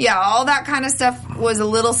little... Yeah, all that kind of stuff was a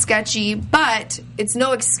little sketchy, but it's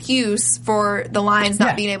no excuse for the Lions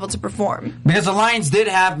not being able to perform. Because the Lions did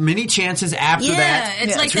have many chances after that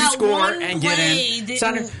it's like to that score one and play get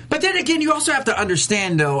in. But then again, you also have to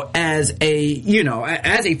understand, though, as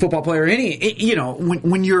a football player,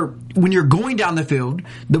 when you're going down the field,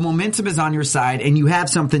 the momentum is on your side, and you have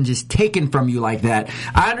something just taken from you like that.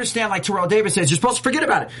 I understand, like Terrell Davis says, you're supposed to forget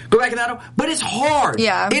about it. Go back and that. But it's hard.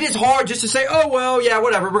 Yeah. It is hard just to say, oh, well, yeah,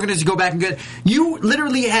 whatever. We're going to just go back and get it. You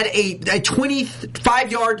literally had a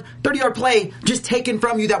 25-yard, 30-yard play just taken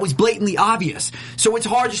from you that was blatantly obvious. So it's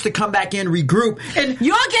hard just to come back in, regroup. And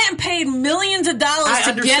you're getting paid millions of dollars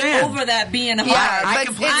to get over that being hard. Yeah, I but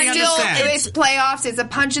completely understand. It's playoffs. It's a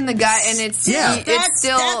punch in the gut, and it's still...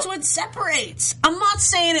 That's what separates. I'm not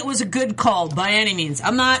saying it was a good call by any means.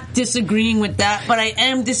 I'm not disagreeing with that, but I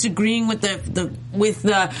am disagreeing with the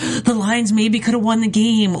Lions maybe could have won the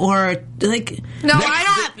game, or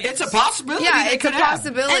it's a possibility. Yeah, it's a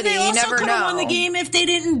possibility. And they also could have won the game if they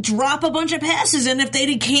didn't drop a bunch of passes and if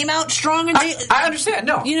they came out strong. And I understand.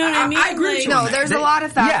 No, you know what I mean. I agree with you. There's a lot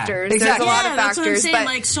of factors. Exactly. There's a lot of that's factors. What I'm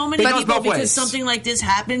saying. So many people, because something like this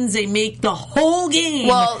happens, they make the whole game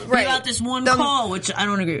about this one call, which I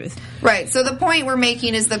don't agree with. Right. So the point we're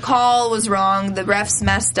making is the call was wrong. The refs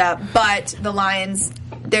messed up, but the Lions,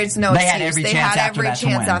 there's no excuse. They had every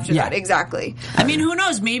chance after that. Exactly. I mean, who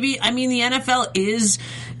knows? Maybe, the NFL is,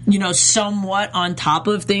 somewhat on top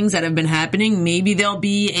of things that have been happening. Maybe there'll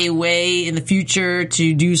be a way in the future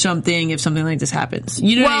to do something if something like this happens.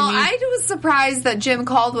 You know what I mean? I was surprised that Jim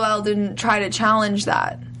Caldwell didn't try to challenge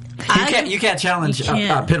that. You can't challenge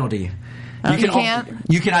a penalty.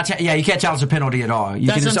 You cannot challenge a penalty at all.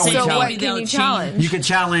 You can just only challenge. So what can you challenge? You can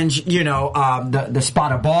challenge, the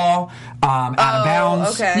spot of ball out of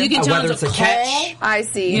bounds. Okay. You can challenge whether it's a catch. I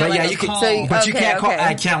see. But you can. You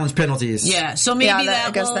can't challenge penalties. Yeah. So maybe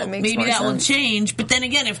that will change. But then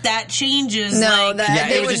again, if that changes,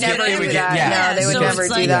 they would never do that. No, they would never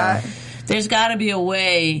do that. There's got to be a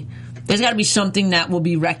way. There's got to be something that will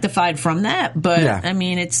be rectified from that, but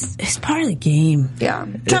it's part of the game. Yeah,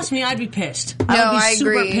 trust me, I'd be pissed. I would be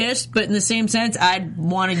super pissed, but in the same sense, I'd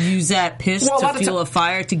want to use that piss to fuel a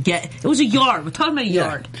fire to get. It was a yard. We're talking about a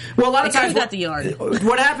yard. Well, a lot of times got the yard.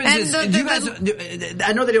 What happens is you guys.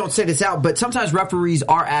 I know they don't say this out, but sometimes referees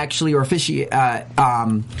are actually are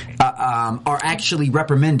actually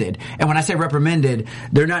reprimanded, and when I say reprimanded,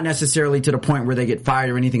 they're not necessarily to the point where they get fired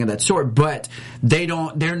or anything of that sort, but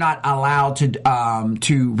they're not allowed to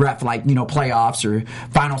ref playoffs or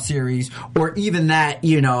final series or even that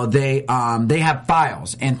they have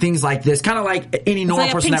files and things like this, kind of like any normal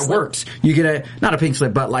person that works. You get not a pink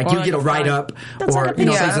slip, but you get a write up or things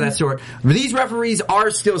of that sort. But these referees are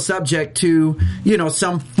still subject to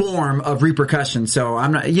some form of repercussion. So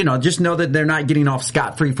I'm not just know that they're not getting off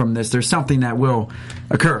scot free from this. There's something that will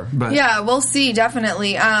occur. But yeah, we'll see.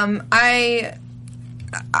 Definitely.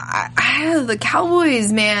 The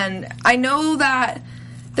Cowboys, man, I know that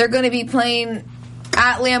they're going to be playing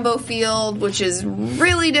at Lambeau Field, which is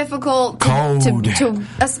really difficult to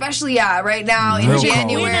especially right now in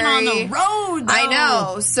January. On the road, though. I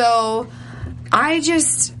know. So I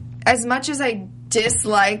just, as much as I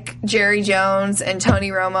dislike Jerry Jones and Tony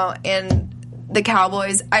Romo and the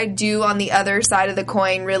Cowboys, I do, on the other side of the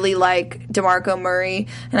coin, really like DeMarco Murray,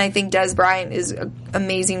 and I think Dez Bryant is an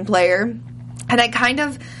amazing player. And I kind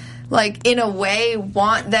of, in a way,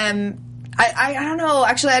 want them... I don't know.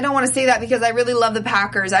 Actually, I don't want to say that because I really love the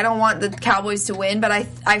Packers. I don't want the Cowboys to win, but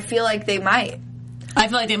I feel like they might. I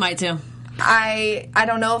feel like they might, too. I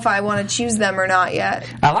don't know if I want to choose them or not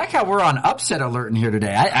yet. I like how we're on upset alert in here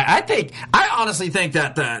today. I honestly think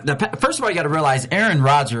that first of all, you got to realize Aaron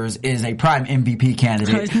Rodgers is a prime MVP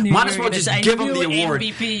candidate. Might as well just give him the award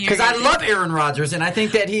because I love Aaron Rodgers and I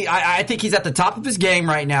think that I think he's at the top of his game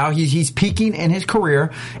right now. He's peaking in his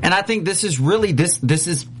career, and I think this is really this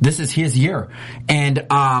is his year. And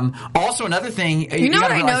also another thing, you know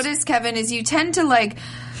what I noticed, Kevin, is you tend to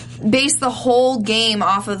base the whole game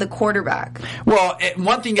off of the quarterback. Well,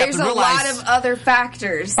 one thing you have to realize... There's a lot of other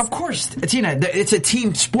factors. Of course, Tina, it's a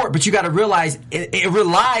team sport, but you got to realize it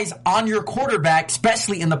relies on your quarterback,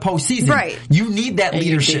 especially in the postseason. Right. You need that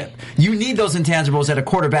leadership. You need those intangibles that a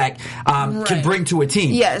quarterback can bring to a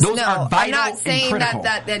team. Yes, those are vital. I'm not saying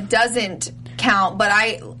that doesn't count, but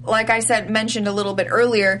like I mentioned a little bit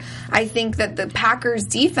earlier, I think that the Packers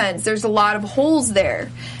defense, there's a lot of holes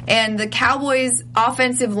there. And the Cowboys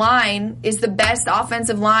offensive line is the best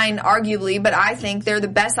offensive line, arguably, but I think they're the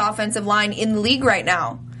best offensive line in the league right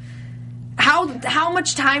now. How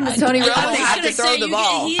much time does Tony Romo have to throw the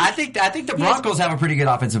ball? I think the Broncos have a pretty good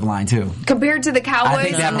offensive line too. Compared to the Cowboys, I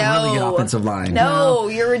think they have a really good offensive line. No,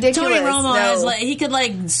 you're ridiculous. Tony Romo is he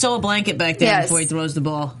could sew a blanket back there before he throws the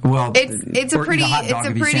ball. Well, it's a pretty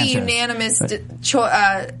unanimous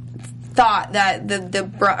thought that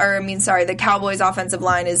the Cowboys offensive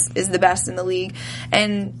line is the best in the league.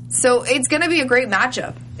 And so it's going to be a great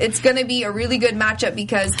matchup. It's going to be a really good matchup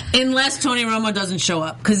because... Unless Tony Romo doesn't show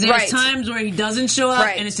up. Because there's times where he doesn't show up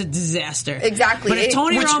and it's a disaster. Exactly. But if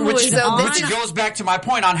Tony Romo is on... Which goes back to my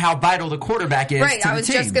point on how vital the quarterback is to I was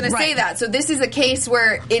the team. just going to say that. So this is a case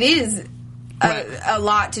where it is... has a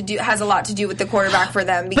lot to do with the quarterback for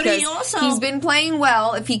them because he's been playing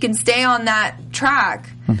well. If he can stay on that track,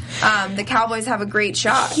 the Cowboys have a great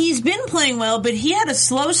shot. He's been playing well, but he had a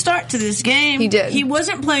slow start to this game. He did. He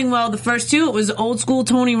wasn't playing well the first two. It was old school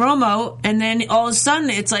Tony Romo, and then all of a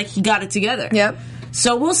sudden it's like he got it together. Yep.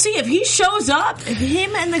 So we'll see if he shows up. If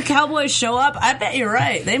him and the Cowboys show up, I bet you're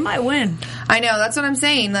right. They might win. I know. That's what I'm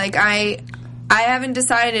saying. I haven't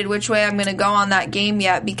decided which way I'm going to go on that game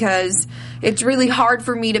yet because it's really hard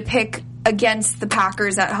for me to pick against the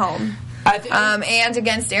Packers at home. And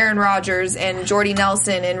against Aaron Rodgers and Jordy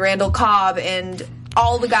Nelson and Randall Cobb and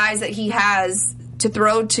all the guys that he has to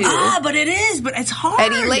throw to. But it's hard.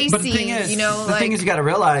 Eddie Lacy, but the thing is, you got to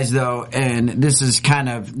realize though, and this is kind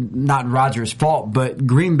of not Rodgers' fault, but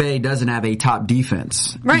Green Bay doesn't have a top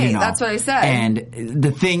defense. Right, that's what I said. And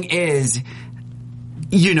the thing is,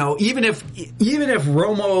 even if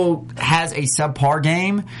Romo has a subpar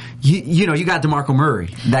game, you got DeMarco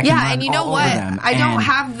Murray that can run and you know all what? over them. I don't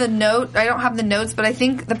have the notes, but I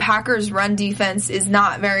think the Packers' run defense is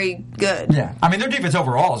not very good. Yeah, I mean their defense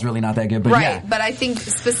overall is really not that good, but but I think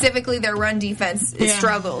specifically their run defense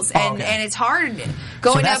struggles, and it's hard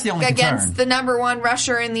going up against the number one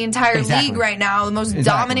rusher in the entire league right now, the most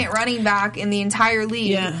dominant running back in the entire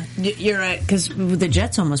league. Yeah, you're right because the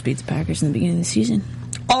Jets almost beat the Packers in the beginning of the season.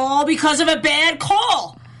 All because of a bad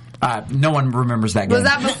call. No one remembers that game. Was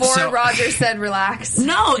that before Rodgers said relax?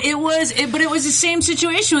 No, it was the same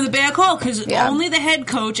situation with a bad call because only the head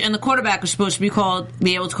coach and the quarterback were supposed to be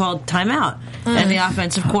able to call timeout, and the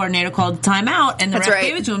offensive coordinator called timeout, and the ref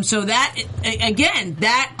gave it to him. So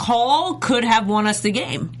that call could have won us the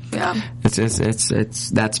game. Yeah,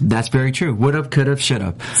 that's very true. Would have, could have, should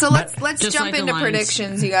have. So let's jump into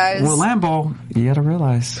predictions, you guys. Well, Lambeau, you got to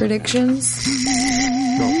realize predictions.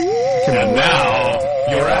 And now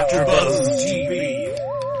your AfterBuzz TV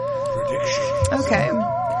predictions. Okay,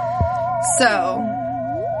 so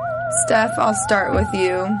Steph, I'll start with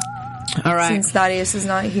you. All right. Since Thaddeus is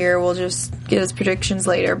not here, we'll just get his predictions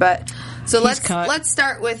later. But so let's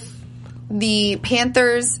start with the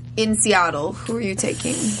Panthers in Seattle. Who are you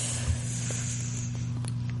taking?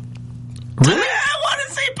 Really? I want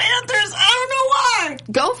to say Panthers. I don't know why.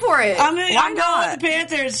 Go for it. I'm going with the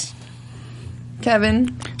Panthers.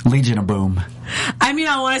 Kevin? Legion of Boom. I mean,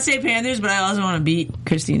 I want to say Panthers, but I also want to beat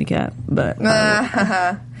Christina Cap. But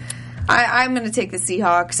I'm going to take the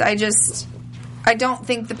Seahawks. I don't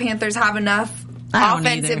think the Panthers have enough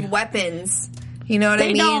offensive weapons. You know what I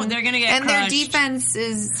mean? They don't. They're going to get crushed. Their defense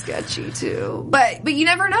is sketchy too. But you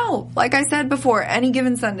never know. Like I said before, any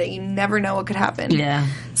given Sunday, you never know what could happen. Yeah.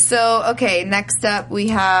 So, okay, next up we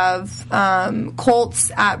have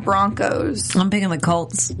Colts at Broncos. I'm picking the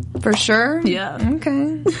Colts. For sure? Yeah.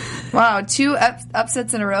 Okay. Wow, 2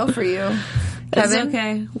 upsets in a row for you. That's Kevin?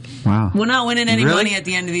 okay. Wow. We're not winning any money at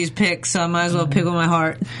the end of these picks, so I might as well pick with my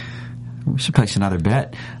heart. We should place another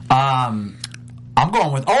bet. I'm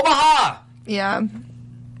going with Omaha. Yeah.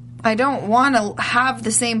 I don't want to have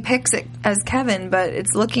the same picks as Kevin, but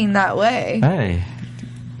it's looking that way. Hey.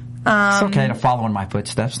 It's okay to follow in my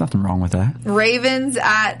footsteps. Nothing wrong with that. Ravens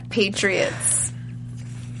at Patriots.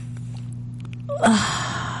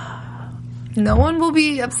 No one will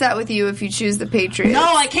be upset with you if you choose the Patriots. No,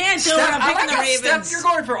 I can't do it. I'm picking the Ravens. Steph, you're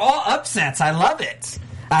going for all upsets. I love it.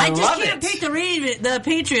 I just can't pick the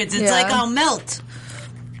Patriots. It's like I'll melt.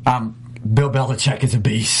 Bill Belichick is a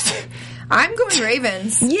beast. I'm going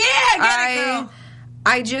Ravens. Yeah, get it, girl.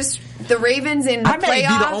 the Ravens in the playoffs. I may be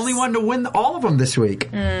the only one to win all of them this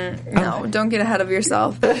week. No, don't get ahead of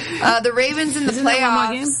yourself. The Ravens in the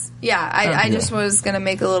playoffs. Yeah, I just was going to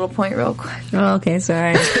make a little point real quick. Oh, okay,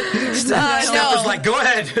 sorry. Steph was like, go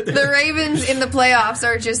ahead. The Ravens in the playoffs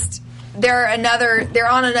are just, they're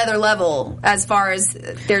on another level as far as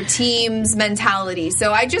their team's mentality.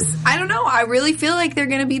 So I don't know. I really feel like they're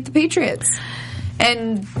going to beat the Patriots.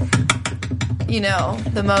 And,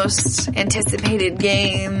 the most anticipated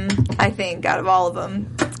game, I think, out of all of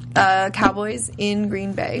them. Cowboys in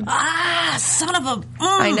Green Bay. Ah, son of a...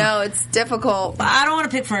 I know, it's difficult. I don't want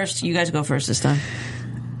to pick first. You guys go first this time.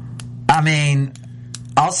 I mean,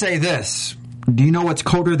 I'll say this. Do you know what's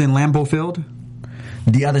colder than Lambeau Field?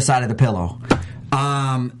 The other side of the pillow.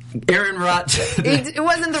 Aaron Rodgers. It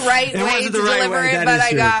wasn't the right way to deliver it, but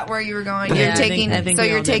I got where you were going. Yeah, you're taking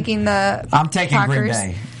the I'm taking Packers. Green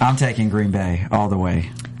Bay. I'm taking Green Bay all the way.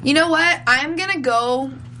 You know what? I'm going to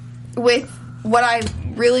go with what I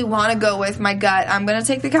really want to go with, my gut. I'm going to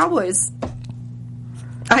take the Cowboys.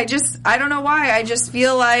 I don't know why. I just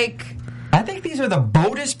feel like... I think these are the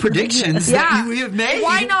boldest predictions that you have made.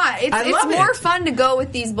 Why not? It's more fun to go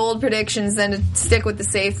with these bold predictions than to stick with the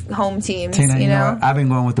safe home teams. Tina, you know I've been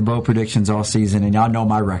going with the bold predictions all season, and y'all know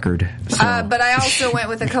my record. So. But I also went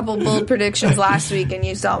with a couple bold predictions last week, and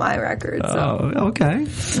you saw my record. So. Oh, okay.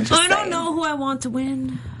 I don't know who I want to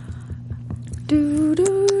win.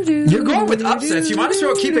 You're going with upsets. You might as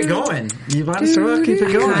well keep it going. I kind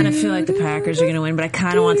of feel like the Packers are going to win, but I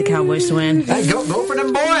kind of want the Cowboys to win. Hey, go for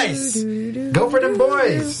them boys. Go for them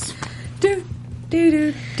boys.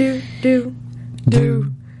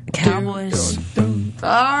 Cowboys.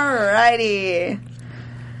 Alrighty.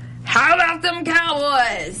 How about them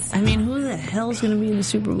Cowboys? I mean, who the hell's going to be in the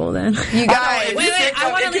Super Bowl then? You guys. Wait.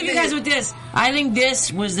 I want to leave you guys with this. I think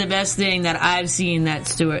this was the best thing that I've seen that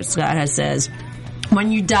Stuart Scott has says.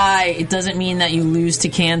 When you die, it doesn't mean that you lose to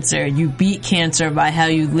cancer. You beat cancer by how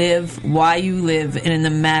you live, why you live, and in the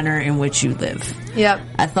manner in which you live. Yep.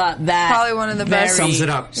 I thought that probably one of the best. Sums it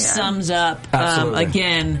up. Sums up,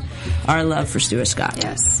 again, our love for Stuart Scott.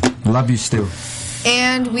 Yes. Love you, Stu.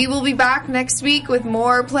 And we will be back next week with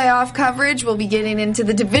more playoff coverage. We'll be getting into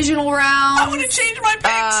the divisional round. I want to change my picks.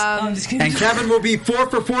 I'm just kidding. And Kevin will be 4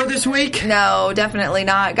 for 4 this week? No, definitely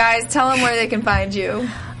not. Guys, tell them where they can find you.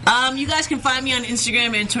 You guys can find me on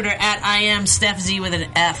Instagram and Twitter at I am Steph Z with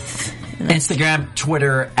an F. Instagram,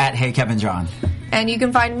 Twitter at Hey Kevin John. And you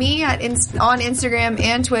can find me on Instagram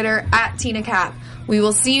and Twitter at Tina Cap. We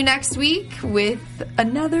will see you next week with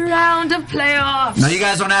another round of playoffs. Now you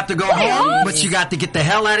guys don't have to go home, but you got to get the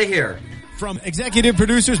hell out of here. From executive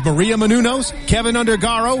producers Maria Menounos, Kevin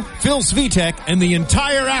Undergaro, Phil Svitek, and the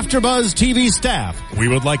entire AfterBuzz TV staff, we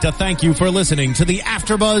would like to thank you for listening to the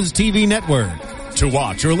AfterBuzz TV network. To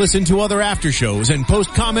watch or listen to other after shows and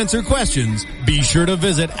post comments or questions, be sure to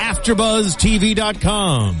visit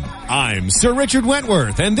AfterBuzzTV.com. I'm Sir Richard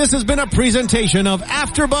Wentworth, and this has been a presentation of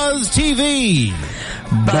AfterBuzz TV.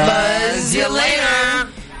 Buzz you later.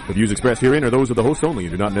 The views expressed herein are those of the host only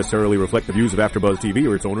and do not necessarily reflect the views of AfterBuzz TV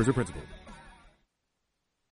or its owners or principals.